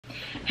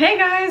Hey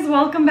guys,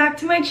 welcome back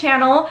to my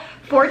channel.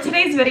 For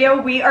today's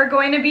video, we are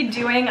going to be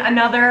doing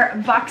another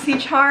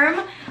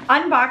Boxycharm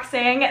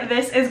unboxing.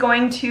 This is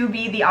going to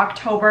be the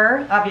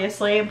October,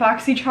 obviously,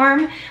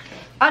 Boxycharm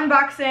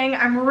unboxing.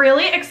 I'm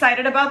really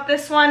excited about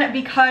this one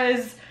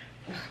because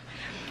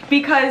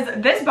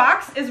this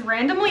box is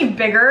randomly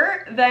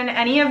bigger than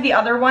any of the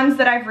other ones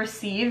that I've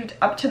received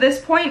up to this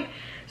point.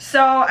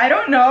 So I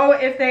don't know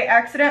if they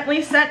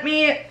accidentally sent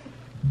me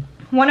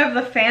one of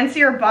the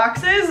fancier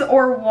boxes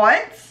or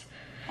what.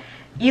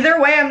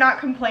 Either way, I'm not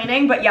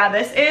complaining, but yeah,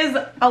 this is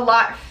a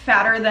lot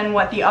fatter than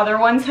what the other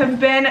ones have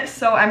been,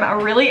 so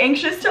I'm really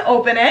anxious to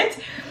open it.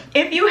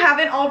 If you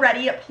haven't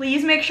already,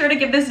 please make sure to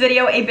give this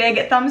video a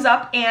big thumbs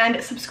up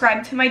and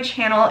subscribe to my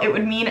channel. It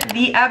would mean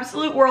the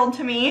absolute world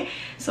to me,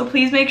 so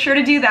please make sure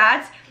to do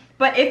that.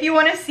 But if you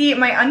want to see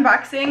my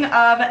unboxing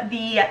of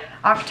the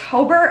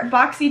October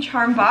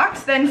Boxycharm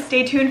box, then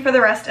stay tuned for the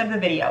rest of the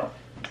video.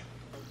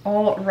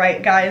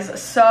 Alright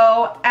guys,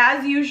 so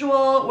as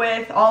usual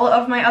with all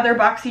of my other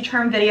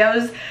Boxycharm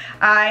videos,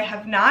 I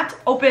have not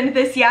opened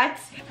this yet.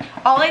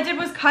 All I did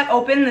was cut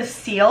open the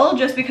seal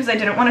just because I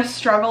didn't want to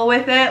struggle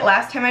with it.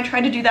 Last time I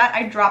tried to do that,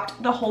 I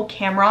dropped the whole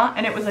camera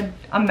and it was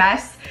a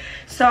mess.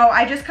 So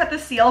I just cut the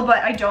seal, but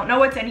I don't know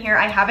what's in here.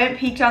 I haven't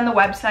peeked on the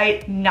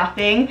website,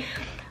 nothing.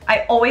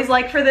 I always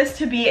like for this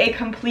to be a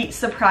complete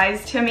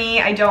surprise to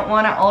me. I don't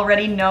want to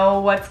already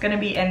know what's going to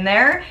be in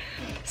there.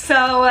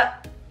 So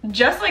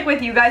just like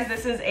with you guys,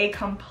 this is a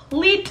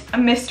complete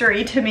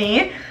mystery to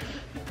me.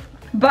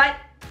 But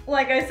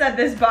like I said,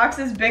 this box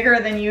is bigger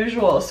than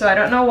usual, so I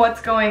don't know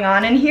what's going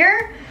on in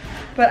here.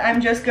 But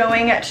I'm just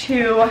going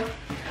to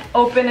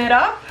open it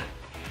up.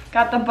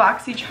 Got the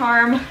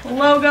Boxycharm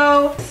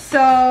logo.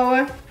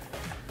 So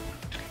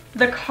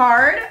the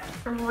card,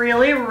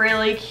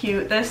 really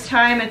cute this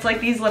time. It's like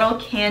these little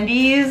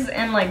candies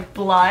and like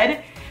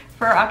blood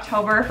for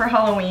October for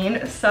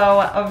Halloween.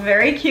 So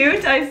very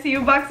cute. I see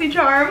you,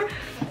 Boxycharm.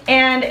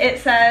 And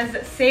it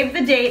says, save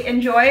the date,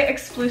 enjoy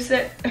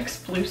exclusive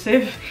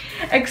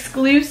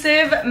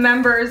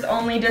members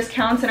only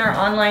discounts in our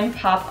online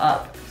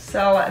pop-up.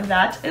 So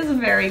that is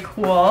very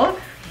cool.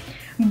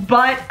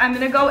 But I'm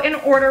gonna go in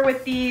order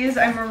with these.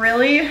 I'm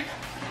really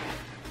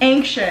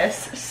anxious.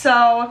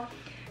 So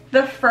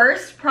the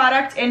first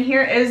product in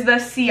here is the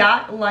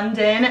CIATE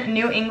London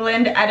New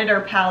England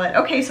Editor Palette.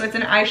 Okay, so it's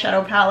an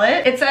eyeshadow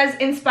palette. It says,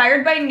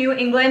 inspired by New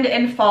England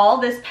in fall,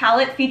 this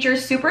palette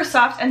features super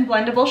soft and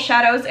blendable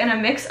shadows and a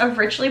mix of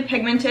richly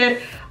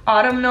pigmented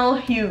autumnal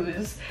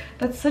hues.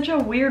 That's such a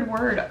weird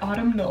word,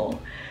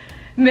 autumnal.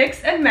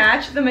 Mix and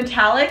match the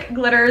metallic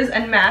glitters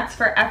and mattes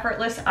for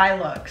effortless eye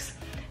looks.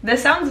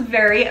 This sounds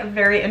very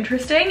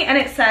interesting, and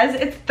it says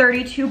it's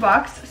 32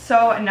 bucks,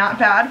 so not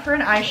bad for an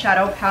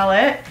eyeshadow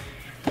palette.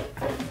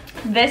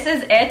 This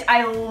is it.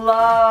 I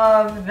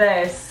love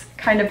this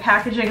kind of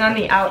packaging on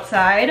the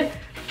outside.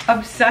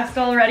 Obsessed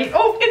already.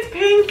 Oh, it's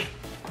pink.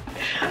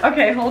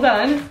 Okay, hold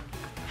on.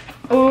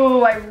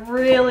 Oh, I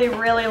really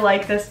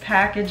like this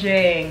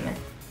packaging.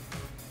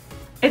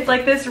 It's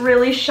like this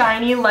really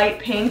shiny light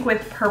pink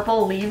with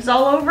purple leaves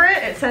all over it.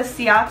 It says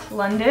CIATE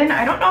London.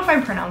 I don't know if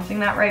I'm pronouncing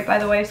that right, by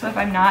the way, so if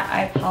I'm not,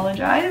 I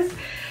apologize.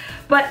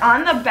 But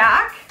on the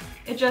back,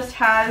 it just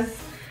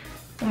has,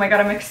 oh my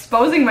god, I'm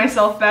exposing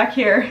myself back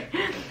here.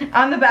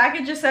 On the back,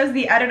 it just says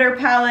the editor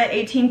palette,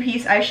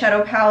 18-piece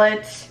eyeshadow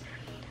palette,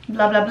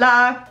 blah, blah,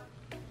 blah.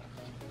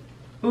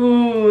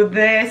 Ooh,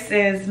 this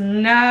is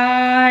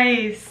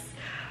nice.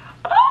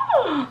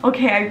 Oh,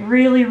 okay, I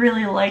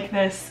really like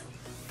this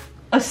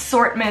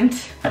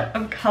assortment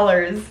of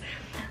colors.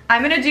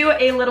 I'm gonna do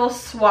a little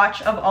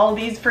swatch of all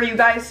these for you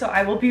guys, so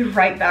I will be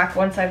right back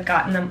once I've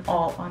gotten them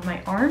all on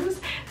my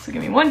arms. So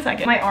give me 1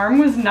 second. My arm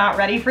was not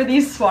ready for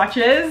these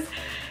swatches.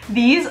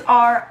 These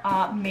are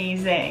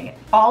amazing.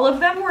 All of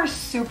them were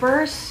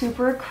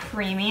super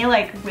creamy,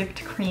 like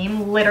whipped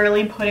cream,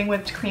 literally putting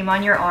whipped cream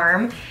on your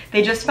arm.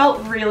 They just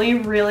felt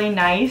really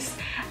nice,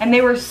 and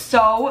they were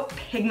so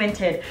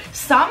pigmented.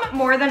 Some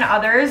more than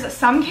others.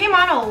 Some came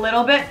on a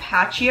little bit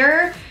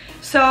patchier,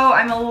 so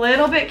I'm a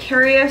little bit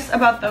curious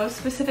about those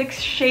specific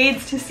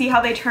shades to see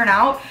how they turn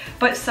out.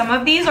 But some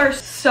of these are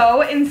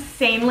so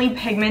insanely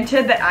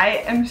pigmented that I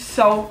am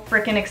so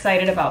freaking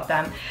excited about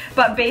them.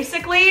 But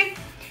basically,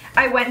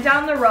 I went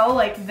down the row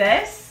like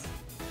this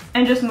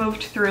and just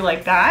moved through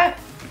like that.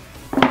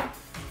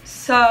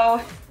 So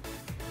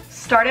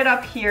started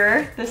up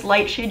here, this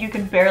light shade you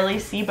could barely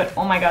see, but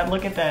oh my god,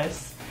 look at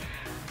this.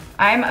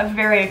 I'm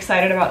very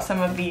excited about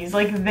some of these.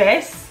 Like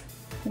this,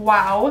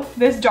 wow,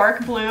 this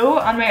dark blue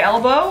on my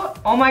elbow,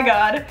 oh my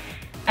god.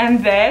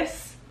 And this,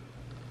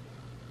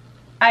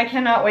 I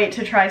cannot wait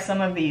to try some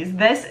of these.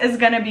 This is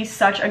gonna be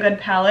such a good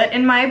palette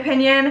in my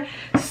opinion.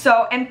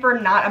 So, and for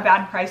not a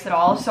bad price at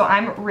all. So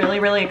I'm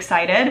really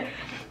excited.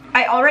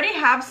 I already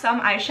have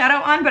some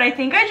eyeshadow on, but I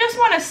think I just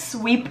wanna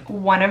sweep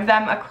one of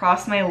them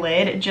across my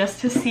lid just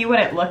to see what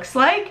it looks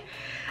like.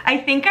 I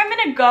think I'm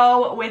gonna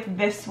go with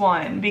this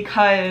one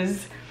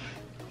because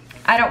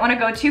I don't wanna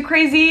go too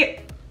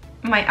crazy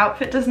my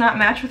outfit does not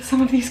match with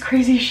some of these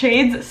crazy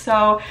shades,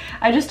 so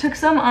I just took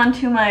some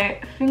onto my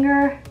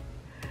finger.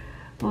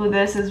 Ooh,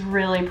 this is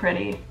really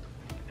pretty.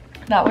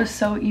 That was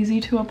so easy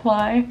to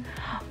apply.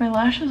 My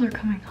lashes are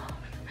coming off.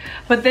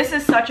 But this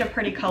is such a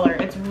pretty color.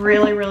 It's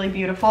really, really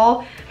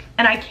beautiful.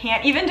 And I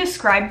can't even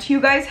describe to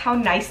you guys how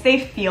nice they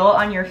feel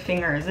on your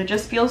fingers. It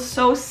just feels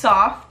so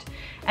soft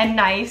and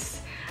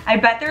nice. I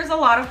bet there's a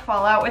lot of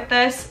fallout with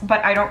this,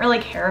 but I don't really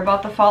care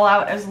about the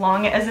fallout as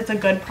long as it's a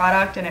good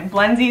product and it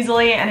blends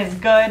easily and is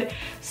good.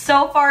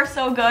 So far,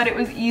 so good. It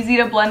was easy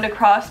to blend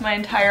across my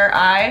entire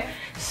eye.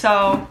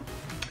 So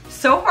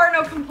far,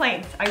 no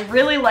complaints. I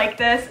really like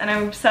this and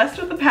I'm obsessed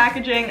with the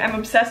packaging. I'm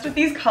obsessed with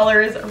these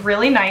colors,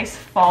 really nice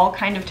fall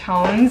kind of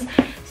tones.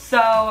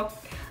 So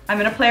I'm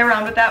gonna play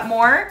around with that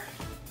more.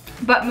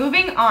 But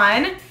moving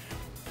on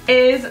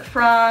is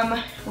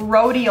from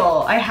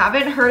RODIAL. I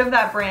haven't heard of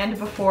that brand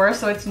before,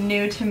 so it's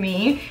new to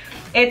me.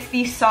 It's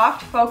the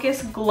Soft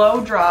Focus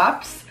Glow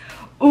Drops.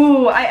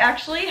 Ooh, I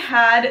actually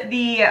had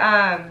the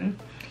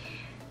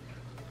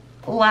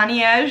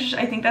Laneige,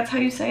 I think that's how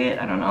you say it,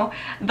 I don't know.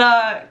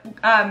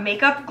 The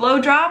makeup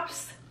glow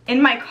drops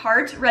in my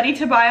cart ready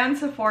to buy on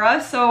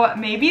Sephora, so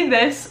maybe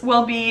this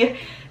will be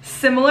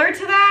similar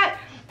to that.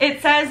 It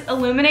says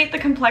illuminate the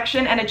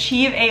complexion and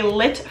achieve a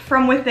lit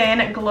from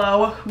within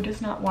glow. Who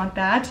does not want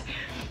that?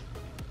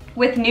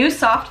 With new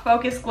Soft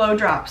Focus Glow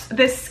Drops.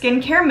 This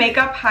skincare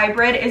makeup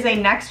hybrid is a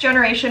next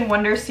generation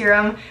wonder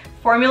serum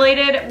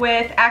formulated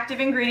with active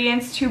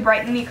ingredients to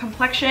brighten the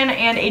complexion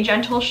and a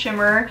gentle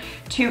shimmer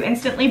to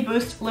instantly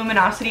boost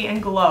luminosity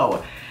and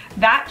glow.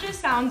 That just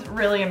sounds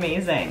really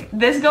amazing.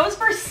 This goes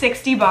for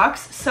 60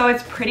 bucks, so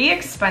it's pretty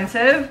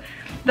expensive.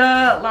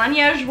 The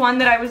Laneige one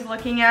that I was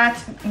looking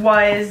at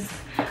was,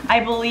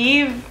 I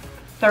believe,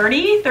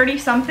 30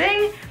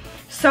 something.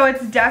 So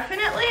it's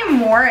definitely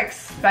more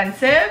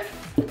expensive,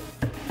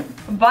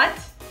 but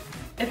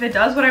if it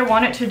does what I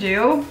want it to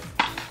do,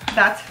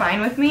 that's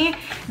fine with me.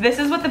 This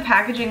is what the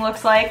packaging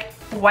looks like,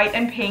 white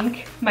and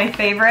pink, my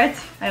favorite.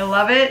 I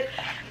love it.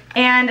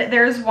 And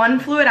there's 1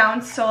 fluid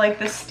ounce, so like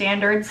the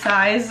standard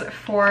size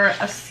for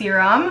a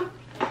serum.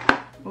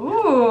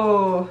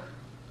 Ooh.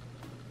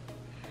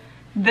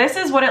 This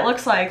is what it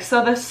looks like.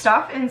 So the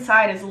stuff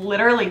inside is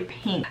literally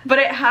pink, but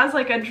it has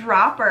like a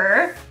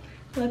dropper.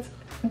 Let's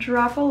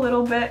drop a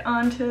little bit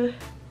onto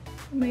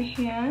my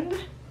hand.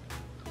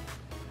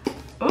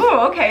 Ooh,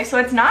 okay, so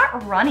it's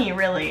not runny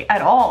really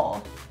at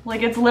all.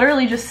 Like it's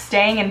literally just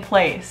staying in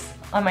place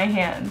on my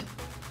hand,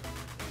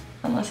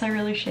 unless I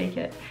really shake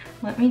it.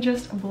 Let me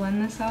just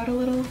blend this out a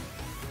little.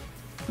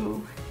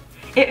 Ooh.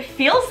 It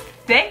feels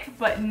thick,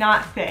 but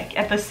not thick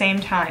at the same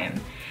time.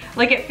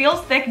 Like it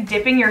feels thick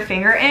dipping your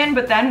finger in,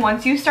 but then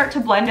once you start to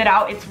blend it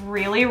out, it's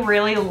really,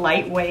 really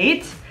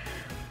lightweight.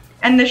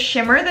 And the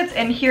shimmer that's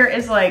in here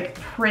is like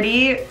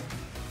pretty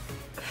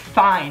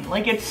fine.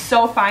 Like it's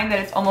so fine that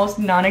it's almost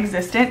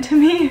non-existent to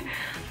me.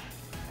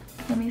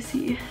 Let me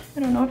see. I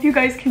don't know if you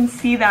guys can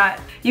see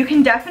that. You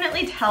can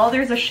definitely tell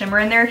there's a shimmer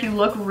in there if you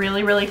look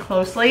really, really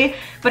closely,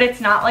 but it's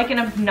not like an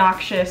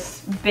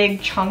obnoxious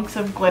big chunks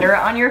of glitter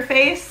on your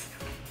face.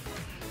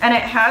 And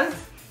it has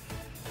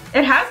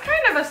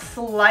kind of a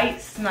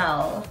slight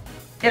smell.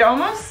 It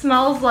almost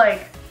smells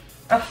like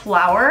a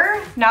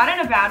flower. Not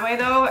in a bad way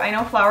though. I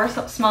know flower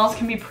smells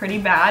can be pretty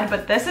bad,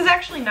 but this is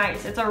actually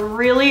nice. It's a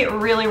really,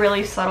 really,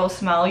 really subtle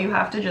smell. You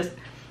have to just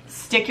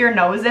stick your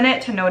nose in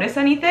it to notice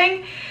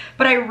anything.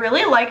 But I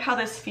really like how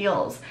this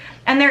feels.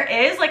 And there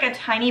is like a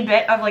tiny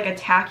bit of like a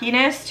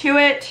tackiness to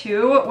it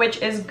too, which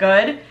is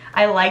good.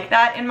 I like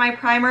that in my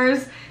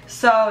primers.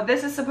 So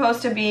this is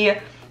supposed to be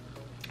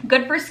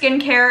good for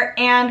skincare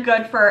and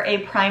good for a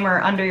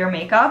primer under your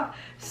makeup.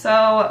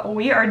 So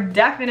we are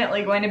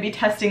definitely going to be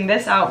testing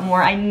this out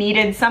more. I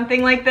needed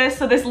something like this,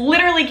 so this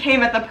literally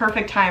came at the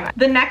perfect time.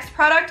 The next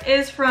product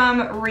is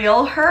from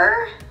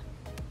REALHER.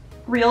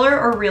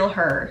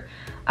 REALHER.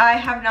 I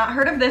have not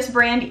heard of this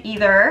brand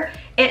either.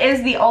 It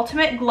is the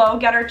Ultimate Glow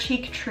Getter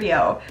Cheek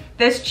Trio.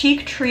 This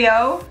cheek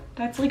trio,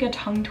 that's like a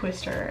tongue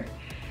twister.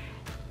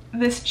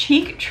 This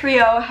cheek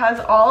trio has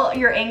all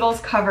your angles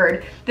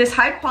covered. This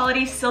high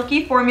quality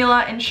silky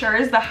formula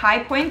ensures the high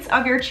points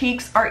of your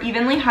cheeks are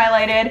evenly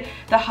highlighted,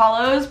 the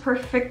hollows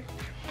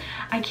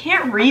I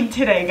can't read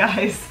today,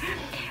 guys.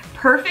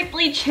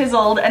 Perfectly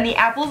chiseled, and the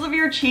apples of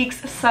your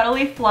cheeks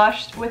subtly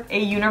flushed with a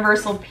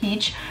universal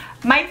peach.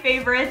 My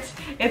favorite.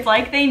 It's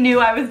like they knew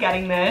I was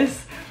getting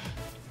this.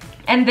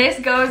 And this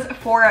goes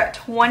for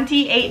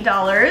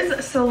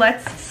 $28, so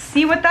let's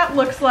see what that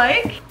looks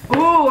like.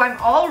 Ooh, I'm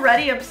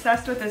already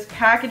obsessed with this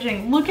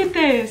packaging. Look at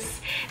this.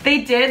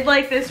 They did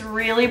like this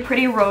really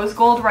pretty rose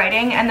gold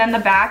writing, and then the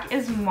back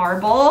is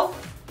marble.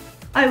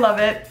 I love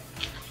it.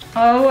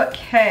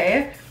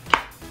 Okay.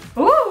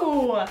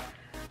 Ooh,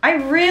 I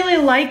really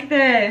like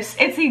this.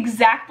 It's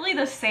exactly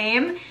the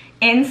same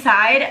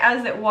inside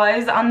as it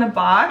was on the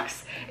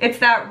box. It's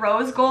that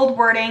rose gold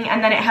wording,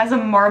 and then it has a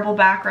marble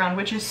background,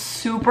 which is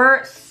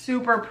super,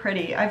 super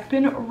pretty. I've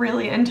been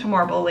really into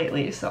marble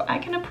lately, so I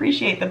can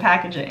appreciate the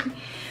packaging.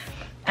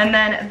 And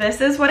then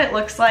this is what it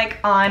looks like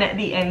on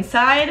the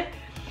inside.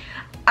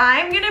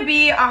 I'm gonna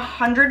be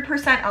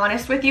 100%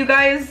 honest with you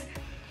guys.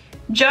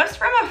 Just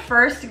from a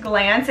first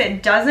glance,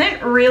 it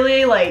doesn't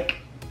really like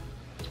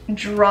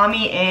draw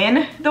me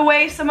in the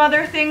way some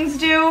other things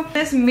do.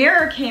 This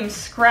mirror came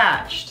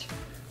scratched.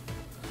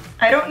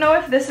 I don't know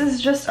if this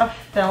is just a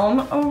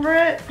film over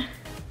it.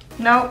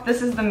 Nope,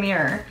 this is the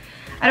mirror.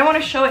 I don't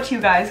want to show it to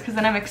you guys because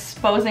then I'm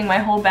exposing my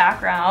whole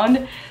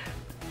background.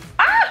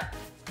 Ah!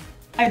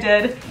 I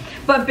did.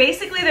 But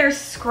basically there's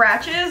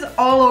scratches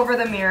all over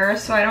the mirror,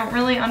 so I don't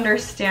really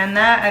understand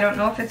that. I don't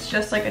know if it's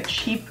just like a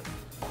cheap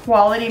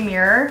quality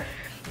mirror.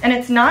 And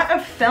it's not a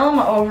film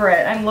over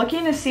it. I'm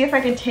looking to see if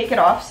I can take it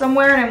off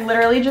somewhere, and I'm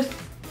literally just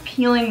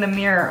peeling the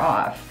mirror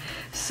off.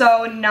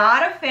 So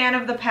not a fan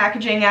of the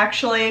packaging,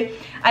 actually.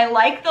 I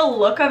like the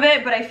look of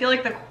it, but I feel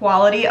like the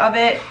quality of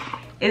it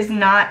is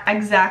not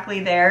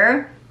exactly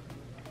there.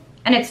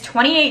 And it's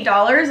 $28.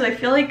 I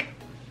feel like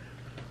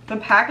the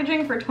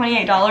packaging for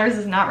 $28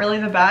 is not really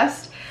the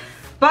best.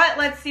 But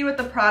let's see what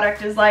the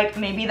product is like.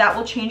 Maybe that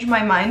will change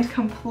my mind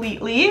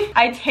completely.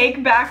 I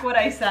take back what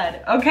I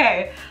said.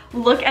 Okay,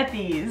 look at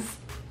these.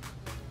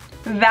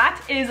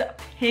 That is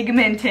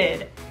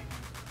pigmented.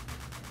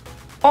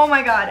 Oh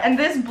my God, and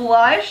this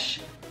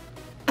blush,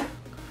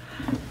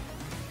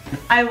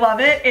 I love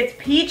it. It's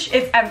peach,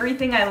 it's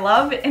everything I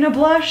love in a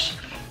blush.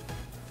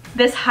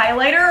 This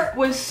highlighter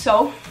was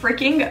so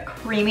freaking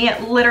creamy.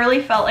 It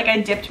literally felt like I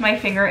dipped my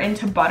finger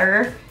into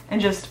butter and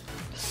just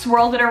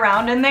swirled it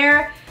around in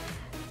there.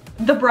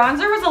 The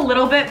bronzer was a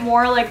little bit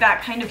more like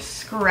that kind of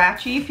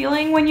scratchy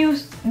feeling when you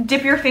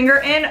dip your finger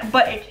in,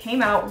 but it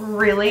came out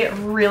really,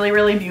 really,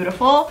 really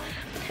beautiful.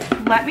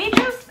 Let me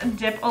just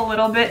dip a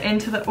little bit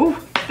into the, ooh,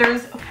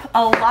 there's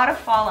a lot of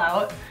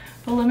fallout,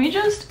 but let me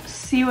just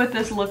see what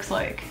this looks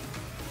like.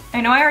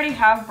 I know I already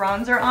have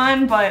bronzer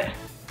on, but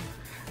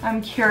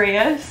I'm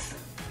curious.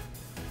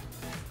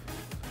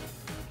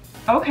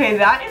 Okay,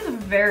 that is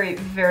very,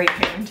 very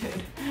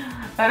pigmented.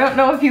 I don't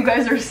know if you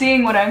guys are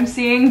seeing what I'm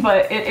seeing,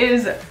 but it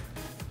is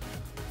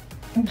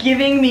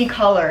giving me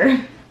color.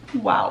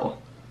 Wow.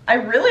 I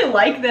really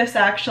like this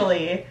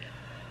actually.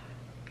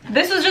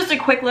 This was just a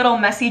quick little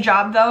messy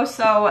job though,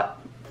 so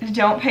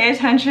don't pay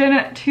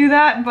attention to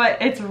that,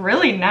 but it's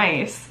really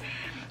nice.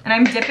 And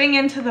I'm dipping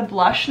into the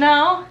blush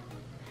now.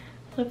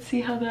 Let's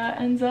see how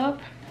that ends up.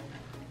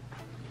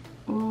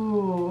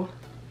 Ooh,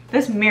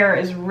 this mirror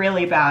is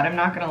really bad, I'm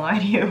not gonna lie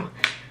to you.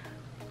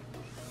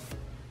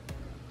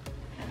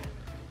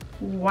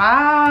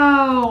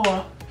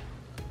 Wow.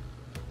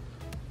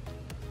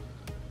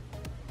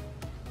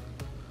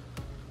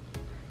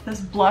 This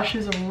blush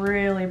is a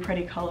really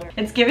pretty color.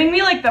 It's giving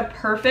me like the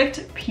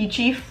perfect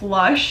peachy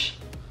flush.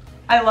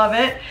 I love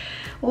it.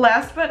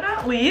 Last but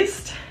not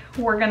least,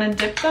 we're gonna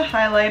dip the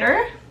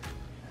highlighter.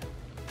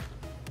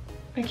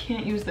 I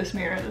can't use this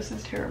mirror, this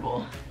is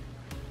terrible.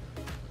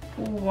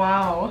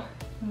 Wow,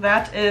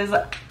 that is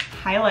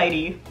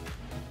highlighty.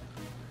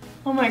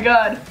 Oh my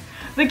God,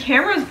 the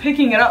camera's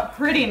picking it up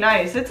pretty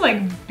nice. It's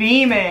like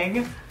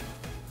beaming.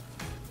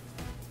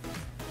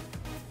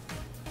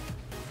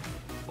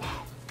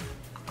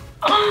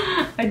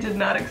 I did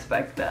not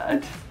expect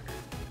that.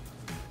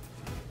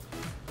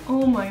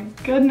 Oh my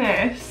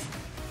goodness.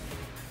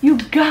 You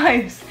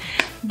guys,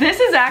 this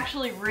is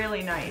actually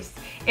really nice.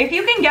 If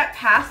you can get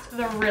past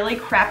the really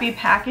crappy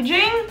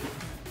packaging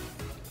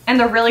and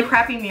the really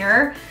crappy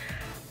mirror,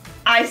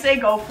 I say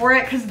go for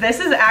it, because this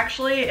is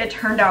actually, it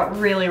turned out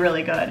really,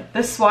 really good.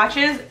 The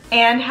swatches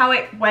and how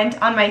it went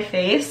on my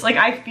face, like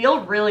I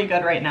feel really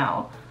good right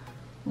now.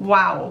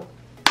 Wow.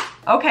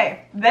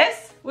 Okay,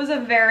 this was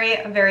a very,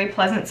 very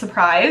pleasant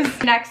surprise.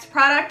 Next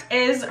product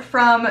is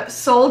from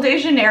Sol de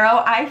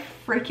Janeiro. I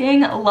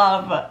freaking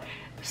love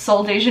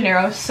Sol de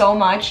Janeiro so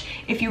much.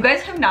 If you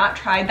guys have not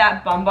tried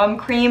that Bum Bum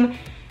cream,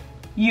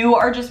 you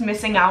are just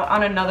missing out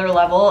on another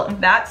level.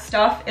 That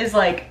stuff is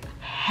like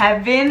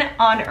heaven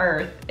on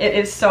earth. It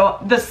is so,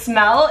 the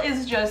smell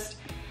is just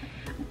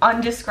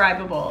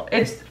undescribable.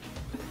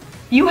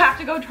 You have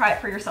to go try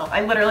it for yourself.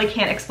 I literally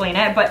can't explain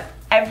it, but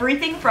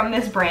everything from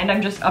this brand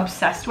I'm just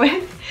obsessed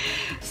with.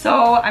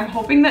 So I'm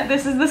hoping that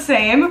this is the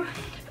same,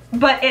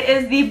 but it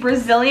is the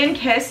Brazilian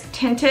Kiss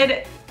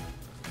Tinted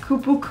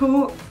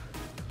CUPUACU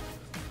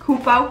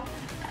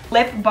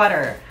Lip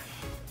Butter.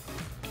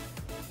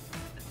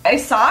 A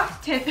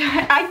soft tint,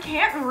 I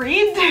can't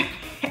read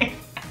today.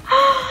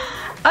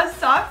 A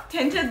soft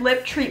tinted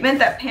lip treatment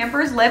that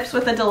pampers lips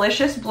with a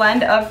delicious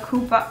blend of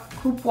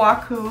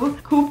CUPUACU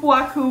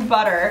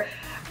butter,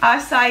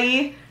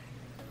 acai,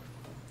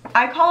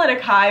 I call it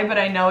acai, but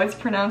I know it's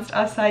pronounced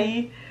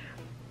acai,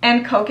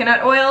 and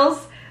coconut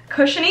oils.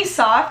 Cushiony,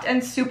 soft,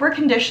 and super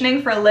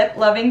conditioning for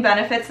lip-loving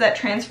benefits that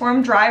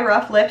transform dry,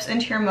 rough lips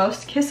into your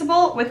most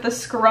kissable with the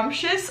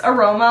scrumptious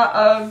aroma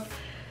of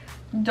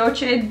dulce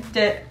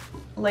de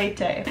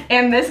leite.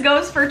 And this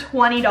goes for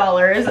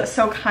 $20,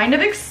 so kind of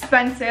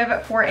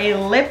expensive for a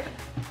lip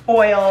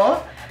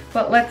oil,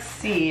 but let's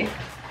see.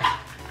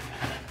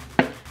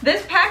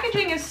 This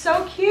packaging is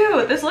so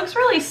cute. This looks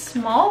really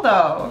small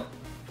though.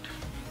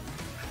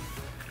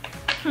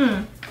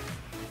 Oh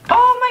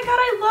my God,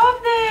 I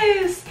love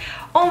this.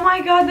 Oh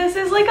my god, this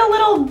is like a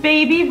little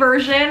baby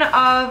version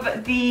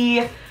of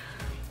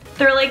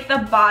they're like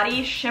the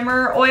body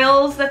shimmer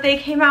oils that they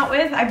came out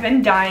with. I've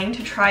been dying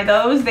to try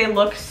those. They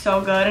look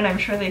so good and I'm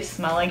sure they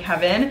smell like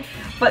heaven.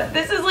 But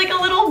this is like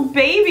a little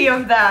baby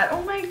of that.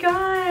 Oh my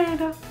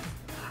god.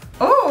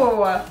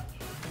 Oh.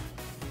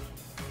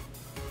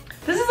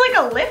 This is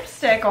like a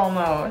lipstick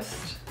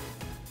almost.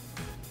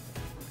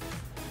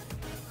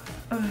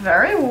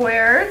 Very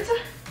weird.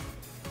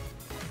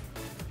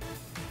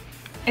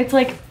 It's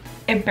like,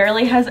 it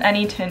barely has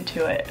any tint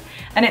to it.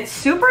 And it's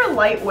super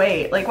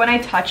lightweight. Like when I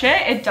touch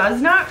it, it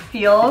does not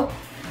feel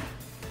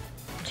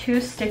too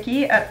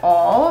sticky at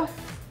all.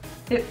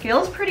 It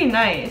feels pretty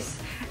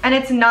nice. And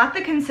it's not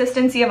the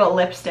consistency of a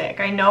lipstick.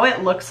 I know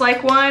it looks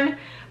like one,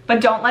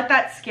 but don't let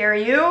that scare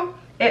you.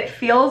 It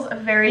feels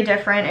very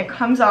different. It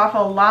comes off a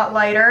lot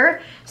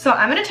lighter. So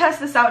I'm gonna test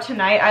this out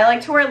tonight. I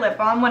like to wear lip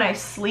balm when I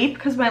sleep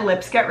because my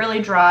lips get really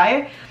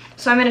dry.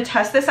 So I'm gonna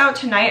test this out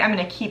tonight. I'm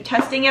gonna keep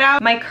testing it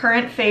out. My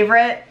current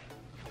favorite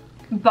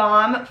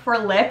balm for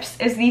lips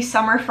is the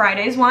Summer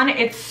Fridays one.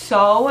 It's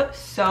so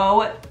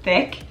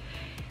thick.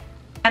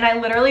 And I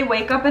literally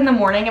wake up in the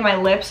morning and my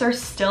lips are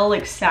still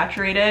like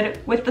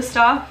saturated with the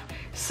stuff.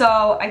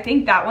 So I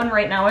think that one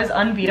right now is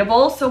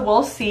unbeatable. So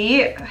we'll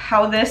see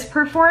how this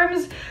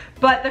performs.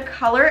 But the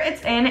color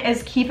it's in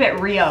is Keep It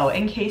Rio,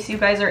 in case you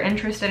guys are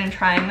interested in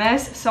trying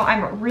this. So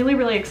I'm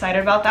really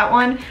excited about that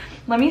one.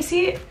 Let me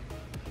see.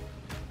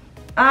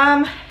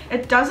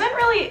 It doesn't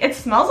really, it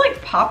smells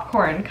like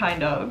popcorn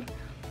kind of.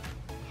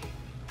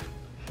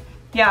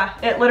 Yeah,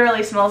 it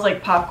literally smells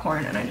like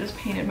popcorn and I just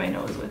painted my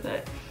nose with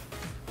it.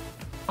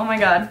 Oh my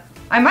god.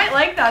 I might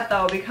like that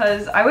though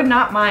because I would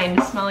not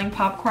mind smelling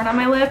popcorn on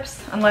my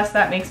lips unless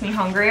that makes me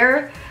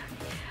hungrier.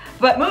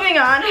 But moving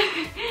on,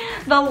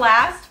 the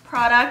last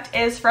product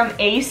is from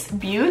Ace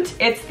Beaute.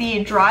 It's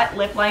the Draw It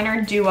Lip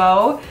Liner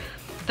Duo.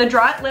 The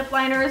Draw It lip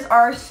liners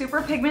are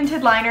super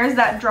pigmented liners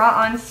that draw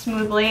on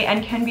smoothly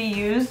and can be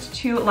used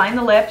to line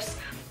the lips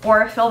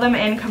or fill them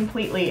in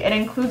completely. It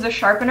includes a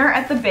sharpener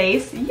at the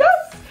base. Yes!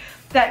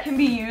 That can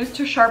be used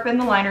to sharpen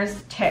the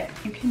liner's tip.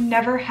 You can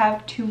never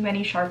have too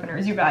many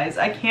sharpeners, you guys.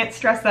 I can't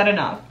stress that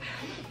enough.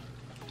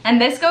 And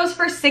this goes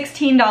for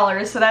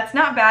 $16, so that's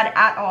not bad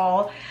at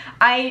all.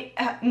 I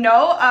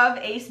know of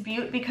Ace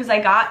Beaute because I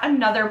got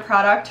another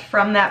product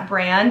from that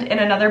brand in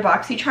another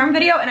Boxycharm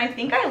video, and I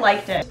think I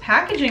liked it.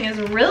 Packaging is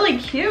really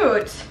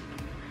cute.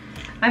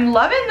 I'm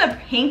loving the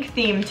pink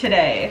theme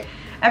today.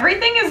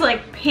 Everything is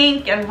like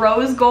pink and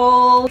rose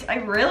gold. I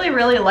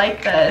really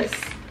like this.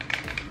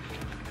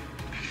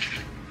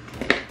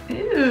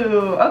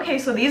 Ooh, okay,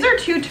 so these are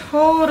two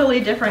totally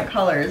different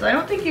colors. I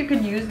don't think you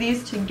could use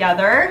these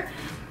together.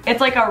 It's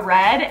like a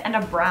red and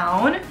a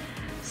brown.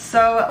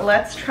 So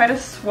let's try to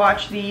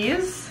swatch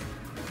these.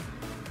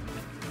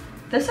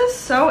 This is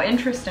so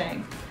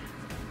interesting.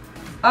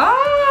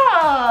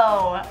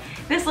 Oh,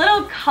 this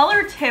little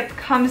color tip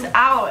comes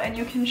out and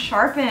you can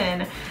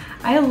sharpen.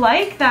 I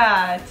like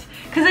that.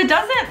 Because it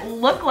doesn't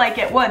look like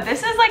it would.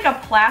 This is like a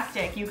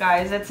plastic, you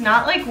guys. It's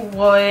not like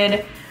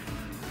wood.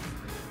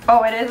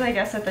 Oh, it is, I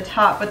guess, at the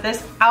top, but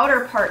this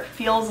outer part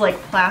feels like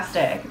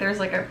plastic. There's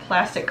like a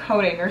plastic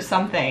coating or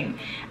something.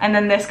 And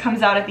then this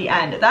comes out at the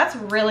end. That's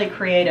really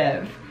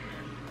creative.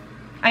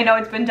 I know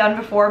it's been done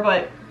before,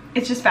 but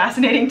it's just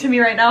fascinating to me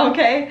right now,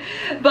 okay?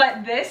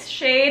 But this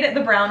shade,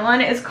 the brown one,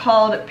 is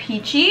called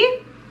Peachy.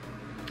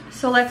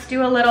 So let's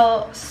do a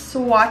little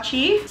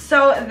swatchy.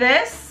 So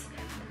this,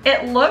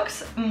 it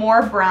looks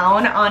more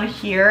brown on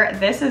here.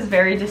 This is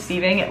very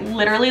deceiving. It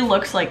literally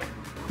looks like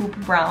poop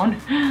brown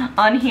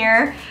on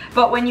here,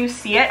 but when you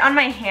see it on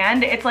my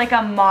hand, it's like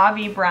a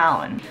mauve-y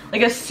brown,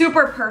 like a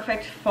super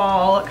perfect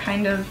fall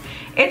kind of.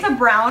 It's a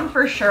brown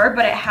for sure,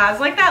 but it has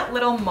like that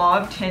little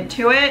mauve tint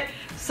to it,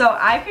 so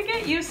I could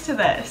get used to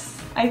this.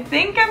 I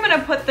think I'm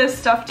gonna put this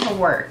stuff to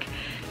work.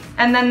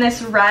 And then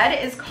this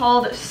red is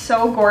called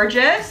So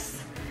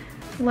Gorgeous.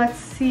 Let's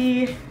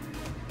see.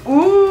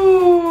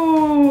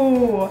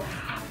 Ooh,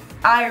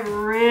 I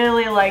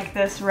really like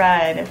this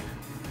red.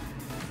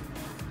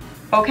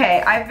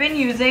 Okay, I've been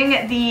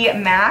using the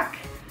MAC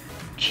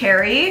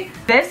Cherry.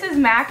 This is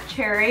MAC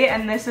Cherry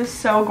and this is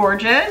So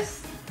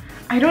Gorgeous.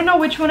 I don't know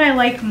which one I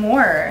like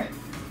more.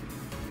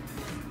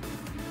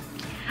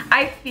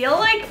 I feel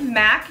like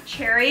MAC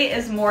Cherry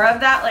is more of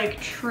that like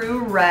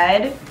true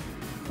red.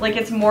 Like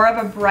it's more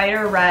of a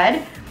brighter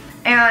red.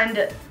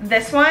 And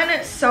this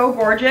one, So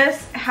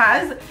Gorgeous,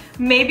 has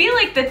maybe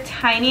like the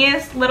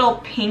tiniest little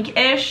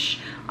pinkish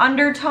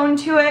undertone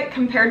to it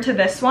compared to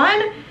this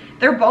one.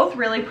 They're both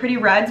really pretty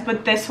reds,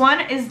 but this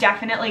one is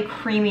definitely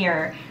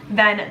creamier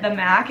than the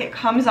MAC. It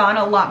comes on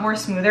a lot more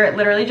smoother. It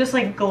literally just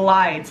like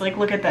glides. Like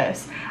look at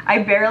this. I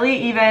barely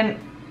even,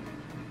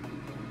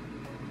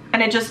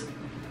 and it just,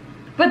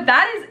 but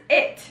that is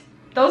it.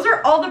 Those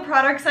are all the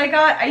products I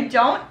got. I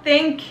don't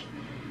think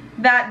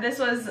that this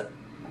was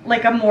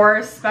like a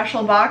more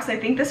special box. I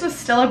think this was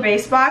still a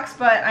base box,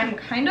 but I'm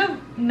kind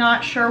of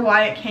not sure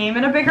why it came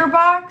in a bigger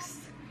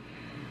box.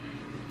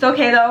 It's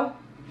okay though.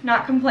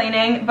 not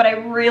complaining, but I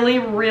really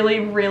like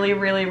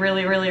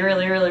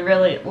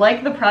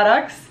the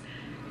products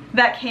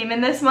that came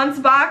in this month's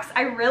box.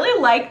 I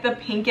really like the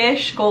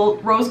pinkish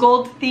gold, rose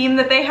gold theme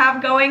that they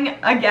have going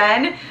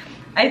again.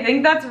 I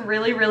think that's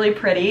really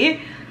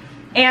pretty.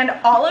 And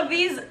all of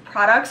these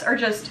products are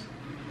just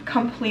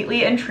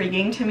completely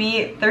intriguing to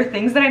me. They're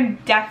things that I'm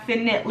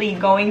definitely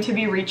going to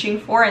be reaching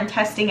for and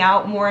testing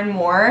out more and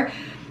more.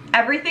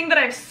 Everything that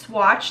I've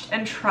swatched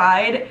and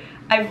tried,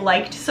 I've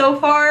liked so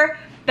far.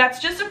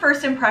 That's just a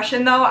first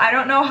impression though. I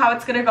don't know how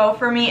it's gonna go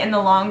for me in the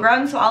long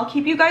run, so I'll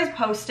keep you guys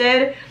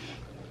posted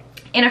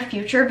in a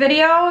future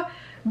video.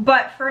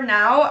 But for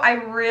now, I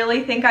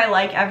really think I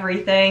like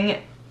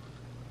everything.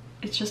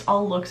 It just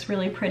all looks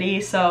really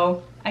pretty,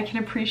 so I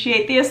can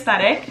appreciate the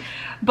aesthetic.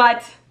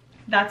 But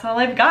that's all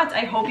I've got.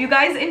 I hope you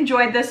guys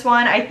enjoyed this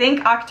one. I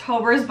think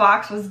October's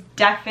box was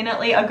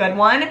definitely a good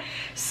one.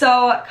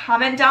 So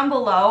comment down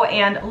below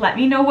and let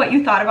me know what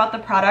you thought about the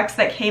products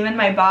that came in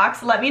my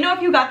box. Let me know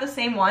if you got the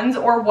same ones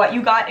or what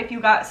you got if you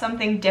got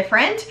something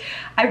different.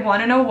 I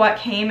want to know what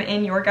came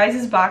in your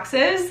guys'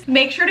 boxes.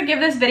 Make sure to give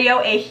this video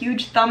a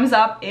huge thumbs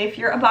up if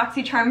you're a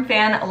Boxycharm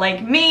fan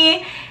like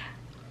me,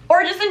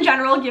 or just in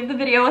general, give the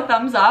video a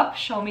thumbs up.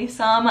 Show me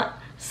some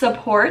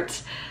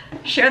support.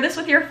 Share this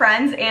with your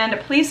friends and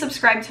please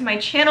subscribe to my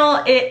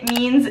channel. It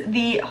means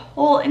the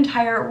whole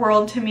entire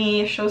world to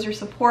me. Shows your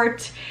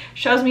support,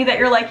 shows me that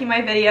you're liking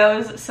my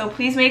videos, so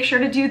please make sure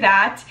to do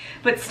that.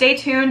 But stay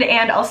tuned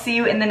and I'll see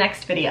you in the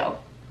next video.